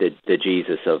meet the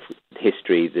Jesus of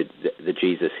history, the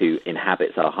Jesus who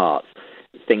inhabits our hearts,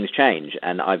 things change.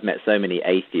 And I've met so many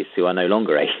atheists who are no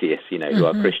longer atheists, who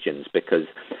are Christians, because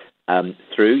often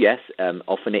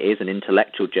it is an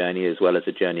intellectual journey as well as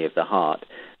a journey of the heart.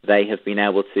 they have been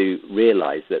able to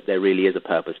realize that there really is a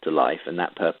purpose to life, and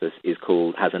that purpose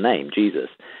has a name, Jesus.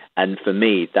 And for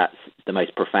me, that's the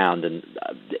most profound and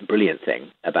brilliant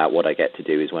thing about what I get to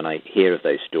do, is when I hear of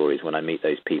those stories, when I meet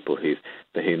those people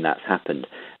for whom that's happened.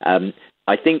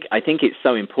 I think it's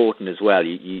so important as well.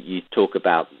 You talk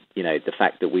about, the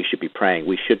fact that we should be praying.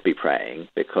 We should be praying,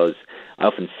 because I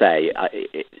often say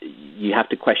you have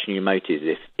to question your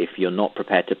motives if you're not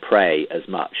prepared to pray as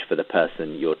much for the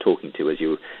person you're talking to as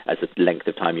the length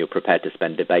of time you're prepared to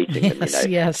spend debating them.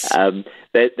 Yes.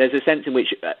 There's a sense in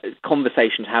which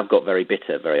conversations have got very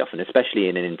bitter very often, especially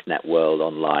in an internet world,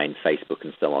 online, Facebook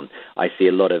and so on. I see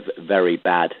a lot of very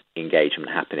bad engagement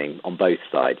happening on both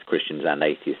sides, Christians and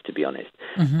atheists, to be honest.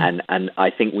 Mm-hmm. And I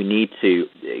think we need to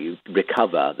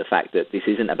recover the fact that this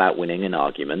isn't about winning an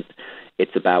argument.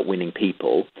 It's about winning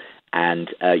people. And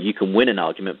you can win an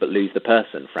argument but lose the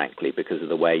person, frankly, because of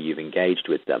the way you've engaged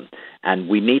with them. And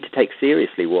we need to take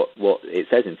seriously what it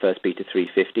says in 1 Peter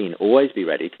 3:15. Always be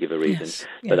ready to give a reason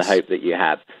for the hope that you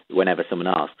have whenever someone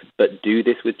asks. But do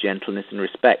this with gentleness and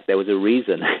respect. There was a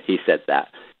reason he said that,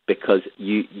 because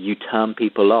you turn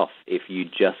people off if you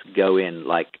just go in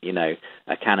like,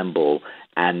 a cannonball.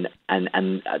 And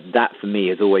that, for me,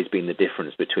 has always been the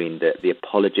difference between the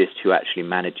apologist who actually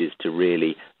manages to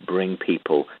really bring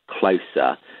people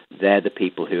closer. They're the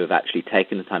people who have actually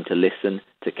taken the time to listen,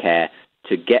 to care,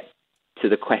 to get to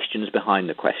the questions behind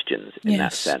the questions in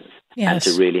that sense, and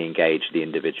to really engage the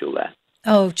individual there.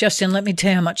 Oh, Justin, let me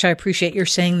tell you how much I appreciate your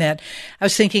saying that. I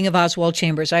was thinking of Oswald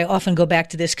Chambers. I often go back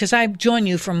to this because I join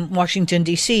you from Washington,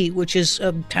 D.C., which is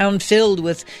a town filled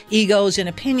with egos and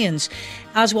opinions.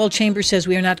 Oswald Chambers says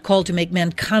we are not called to make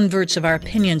men converts of our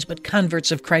opinions, but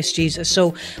converts of Christ Jesus.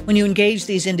 So when you engage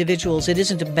these individuals, it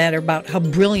isn't a matter about how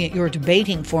brilliant your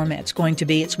debating format's going to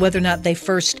be. It's whether or not they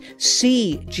first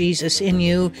see Jesus in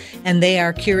you, and they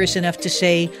are curious enough to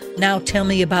say, now tell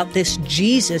me about this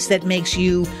Jesus that makes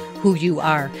you who you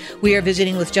are. We are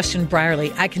visiting with Justin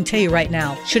Brierley. I can tell you right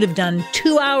now, should have done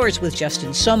 2 hours with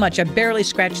Justin. So much. I barely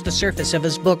scratched the surface of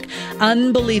his book,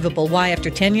 Unbelievable, Why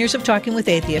After 10 Years of Talking with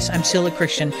Atheists, I'm Still a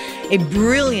Christian. A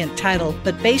brilliant title,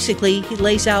 but basically he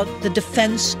lays out the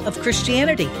defense of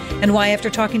Christianity and why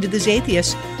after talking to these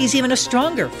atheists, he's even a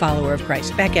stronger follower of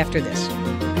Christ. Back after this.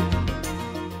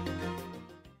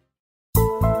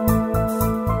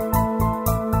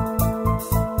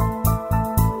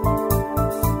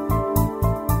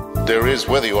 There is,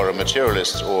 whether you are a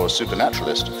materialist or a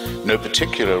supernaturalist, no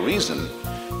particular reason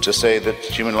to say that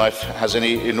human life has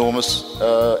any enormous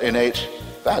innate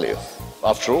value.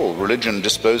 After all, religion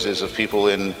disposes of people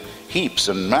in heaps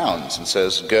and mounds and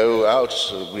says, go out,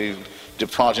 we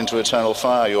depart into eternal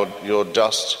fire, you're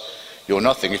dust, you're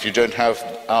nothing. If you don't have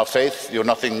our faith, you're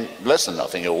nothing less than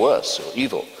nothing, you're worse, you're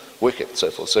evil, wicked, and so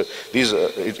forth. So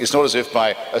it's not as if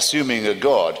by assuming a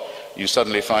God, you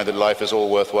suddenly find that life is all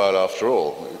worthwhile after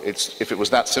all. If it was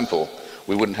that simple,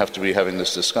 we wouldn't have to be having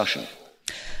this discussion.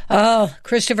 Oh,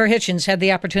 Christopher Hitchens had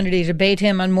the opportunity to debate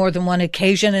him on more than one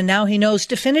occasion, and now he knows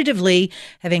definitively,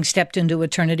 having stepped into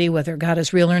eternity, whether God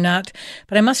is real or not.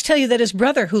 But I must tell you that his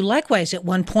brother, who likewise at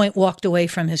one point walked away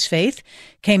from his faith,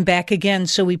 came back again.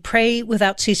 So we pray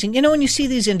without ceasing. You know, when you see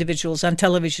these individuals on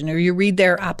television or you read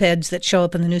their op-eds that show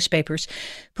up in the newspapers,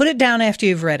 put it down after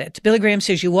you've read it. Billy Graham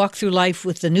says you walk through life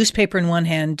with the newspaper in one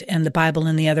hand and the Bible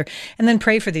in the other, and then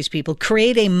pray for these people.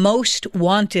 Create a most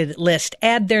wanted list,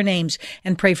 add their names,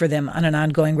 and pray for them on an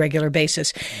ongoing, regular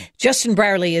basis. Justin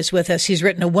Brierley is with us. He's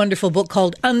written a wonderful book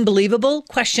called Unbelievable, ?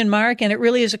 And it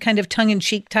really is a kind of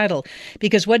tongue-in-cheek title,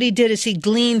 because what he did is he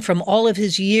gleaned from all of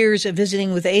his years of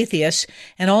visiting with atheists,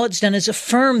 and all it's done is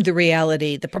affirm the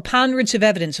reality, the preponderance of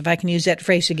evidence, if I can use that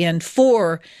phrase again,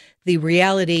 for the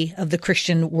reality of the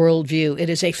Christian worldview. It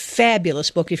is a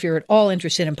fabulous book if you're at all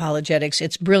interested in apologetics.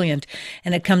 It's brilliant,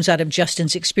 and it comes out of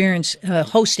Justin's experience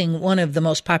hosting one of the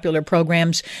most popular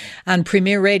programs on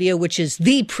Premier Radio, which is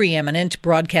the preeminent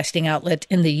broadcasting outlet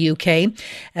in the UK.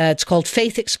 It's called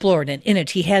Faith Explored, and in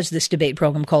it he has this debate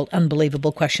program called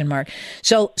Unbelievable ?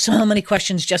 So many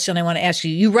questions, Justin, I want to ask you.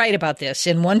 You write about this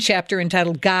in one chapter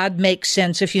entitled God Makes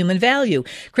Sense of Human Value.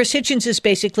 Chris Hitchens is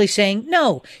basically saying,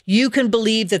 no, you can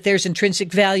believe that there's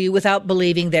intrinsic value without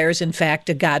believing there is, in fact,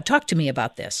 a God. Talk to me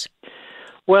about this.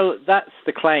 Well, that's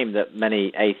the claim that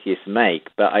many atheists make,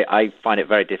 but I find it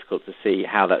very difficult to see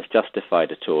how that's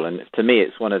justified at all. And to me,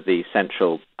 it's one of the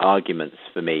central arguments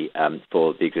for me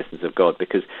for the existence of God,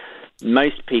 because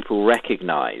most people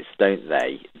recognize, don't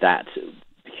they, that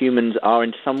humans are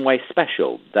in some way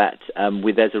special, that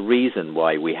there's a reason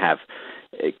why we have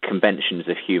conventions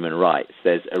of human rights.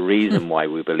 There's a reason why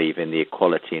we believe in the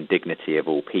equality and dignity of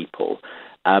all people.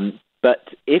 But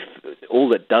if all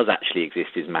that does actually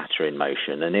exist is matter in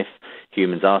motion, and if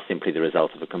humans are simply the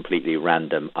result of a completely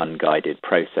random, unguided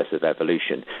process of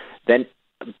evolution, then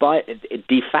by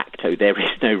de facto there is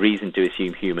no reason to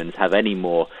assume humans have any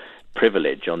more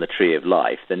privilege on the tree of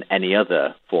life than any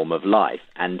other form of life.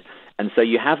 And so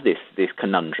you have this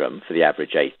conundrum for the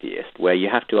average atheist, where you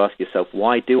have to ask yourself,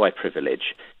 why do I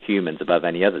privilege humans above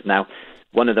any others? Now,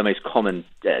 one of the most common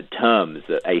terms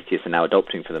that atheists are now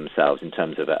adopting for themselves in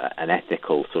terms of an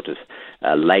ethical sort of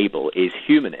label is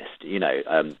humanist.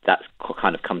 That's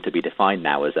kind of come to be defined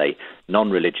now as a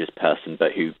non-religious person,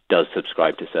 but who does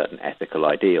subscribe to certain ethical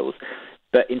ideals.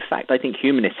 But in fact, I think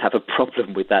humanists have a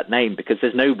problem with that name, because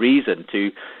there's no reason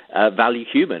to value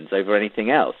humans over anything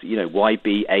else. Why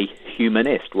be a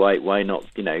humanist? Why not,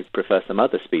 prefer some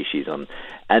other species on?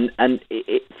 And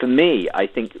for me, I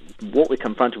think what we're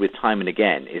confronted with time and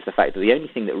again is the fact that the only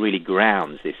thing that really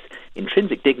grounds this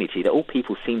intrinsic dignity that all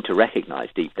people seem to recognize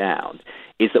deep down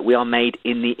is that we are made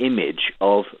in the image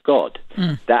of God.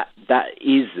 That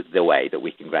is the way that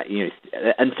we can,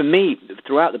 and for me,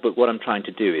 throughout the book, what I'm trying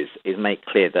to do is make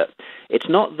clear that it's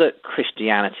not that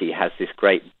Christianity has this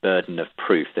great burden of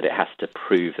proof, that it has to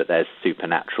prove that there's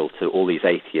supernatural to all these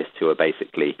atheists who are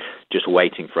basically just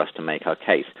waiting for us to make our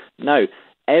case. No,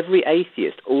 every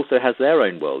atheist also has their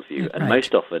own worldview, and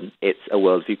most often it's a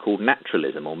worldview called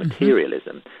naturalism or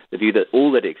materialism, the view that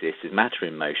all that exists is matter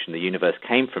in motion, the universe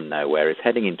came from nowhere, is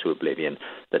heading into oblivion,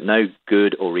 that no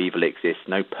good or evil exists,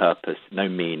 no purpose, no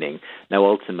meaning, no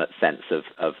ultimate sense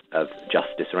of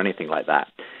justice or anything like that.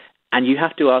 And you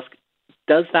have to ask,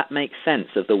 does that make sense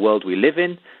of the world we live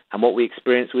in and what we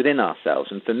experience within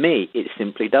ourselves? And for me, it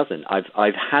simply doesn't.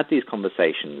 I've had these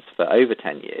conversations for over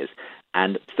 10 years,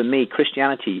 and for me,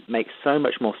 Christianity makes so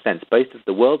much more sense, both of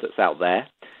the world that's out there,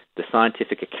 the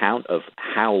scientific account of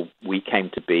how we came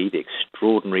to be, the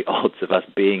extraordinary odds of us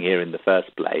being here in the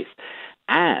first place,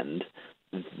 and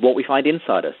what we find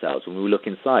inside ourselves when we look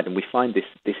inside, and we find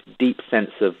this deep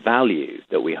sense of value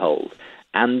that we hold,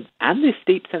 and this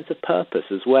deep sense of purpose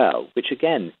as well, which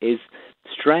again is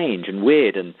strange and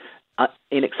weird and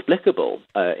inexplicable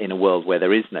in a world where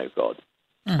there is no God.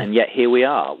 And yet here we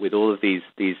are with all of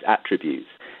these attributes.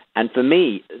 And for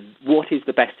me, what is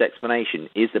the best explanation?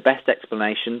 Is the best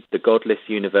explanation the godless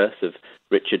universe of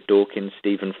Richard Dawkins,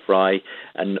 Stephen Fry,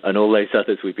 and all those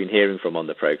others we've been hearing from on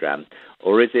the program?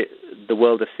 Or is it the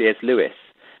world of C.S. Lewis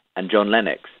and John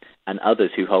Lennox and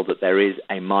others who hold that there is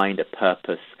a mind, a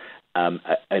purpose,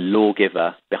 a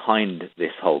lawgiver behind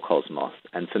this whole cosmos?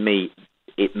 And for me,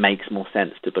 it makes more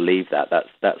sense to believe that.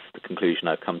 That's the conclusion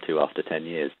I've come to after 10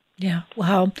 years. Yeah.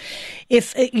 Wow.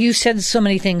 If you said so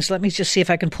many things, let me just see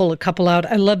if I can pull a couple out.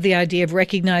 I love the idea of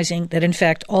recognizing that, in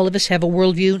fact, all of us have a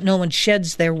worldview. No one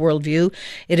sheds their worldview.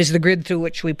 It is the grid through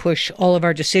which we push all of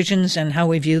our decisions and how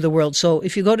we view the world. So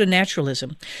if you go to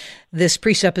naturalism, this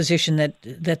presupposition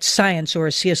that science, or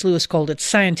as C.S. Lewis called it,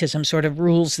 scientism, sort of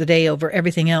rules the day over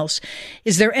everything else.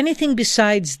 Is there anything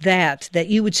besides that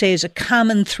you would say is a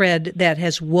common thread that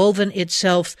has woven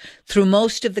itself through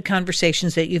most of the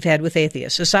conversations that you've had with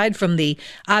atheists, aside from the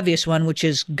obvious one, which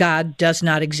is God does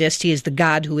not exist, he is the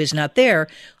God who is not there?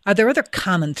 Are there other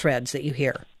common threads that you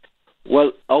hear?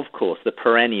 Well, of course, the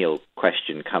perennial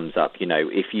question comes up.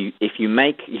 If you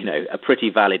make, a pretty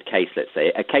valid case, let's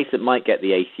say, a case that might get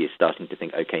the atheist starting to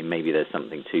think, okay, maybe there's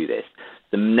something to this,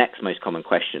 the next most common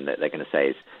question that they're going to say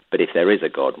is, but if there is a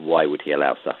God, why would he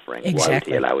allow suffering? Exactly. Why would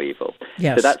he allow evil?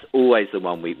 Yes. So that's always the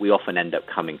one we often end up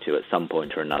coming to at some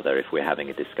point or another if we're having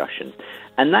a discussion.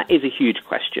 And that is a huge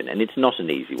question, and it's not an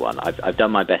easy one. I've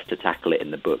done my best to tackle it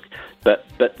in the book. But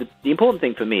the important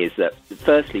thing for me is that,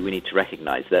 firstly, we need to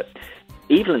recognize that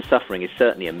evil and suffering is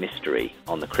certainly a mystery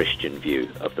on the Christian view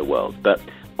of the world. But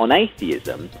on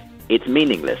atheism, it's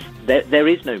meaningless. There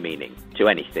is no meaning to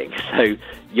anything. So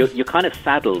you're kind of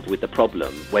saddled with the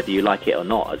problem, whether you like it or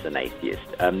not, as an atheist.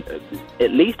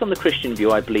 At least on the Christian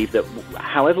view, I believe that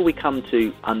however we come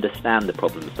to understand the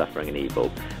problem of suffering and evil,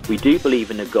 we do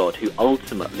believe in a God who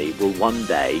ultimately will one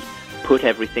day put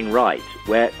everything right,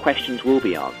 where questions will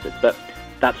be answered. But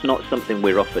that's not something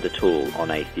we're offered at all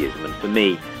on atheism. And for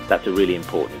me, that's a really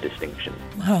important distinction.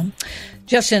 Wow.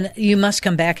 Justin, you must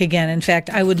come back again. In fact,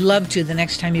 I would love to the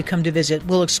next time you come to visit.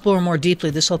 We'll explore more deeply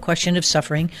this whole question of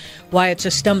suffering, why it's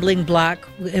a stumbling block.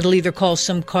 It'll either cause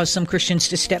some Christians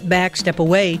to step back, step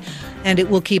away, and it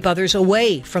will keep others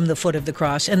away from the foot of the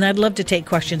cross. And I'd love to take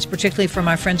questions, particularly from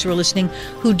our friends who are listening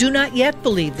who do not yet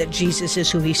believe that Jesus is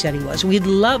who he said he was. We'd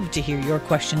love to hear your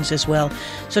questions as well.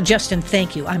 So, Justin,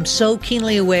 thank you. I'm so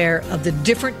keenly aware of the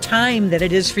different time that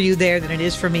it is for you there than it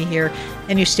is for me here.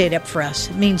 and you stayed up for us.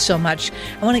 It means so much.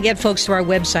 I want to get folks to our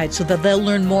website so that they'll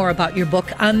learn more about your book,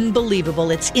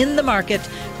 Unbelievable. It's in the market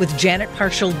with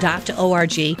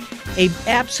janetparshall.org, a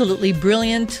absolutely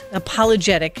brilliant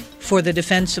apologetic for the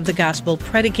defense of the gospel,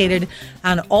 predicated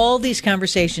on all these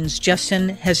conversations Justin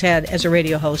has had as a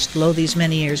radio host, lo these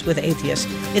many years, with atheists.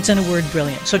 It's, in a word,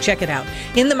 brilliant. So check it out.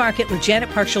 In the Market with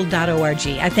janetparshall.org.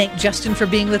 I thank Justin for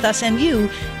being with us, and you.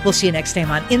 We'll see you next time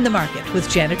on In the Market with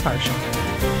Janet Parshall.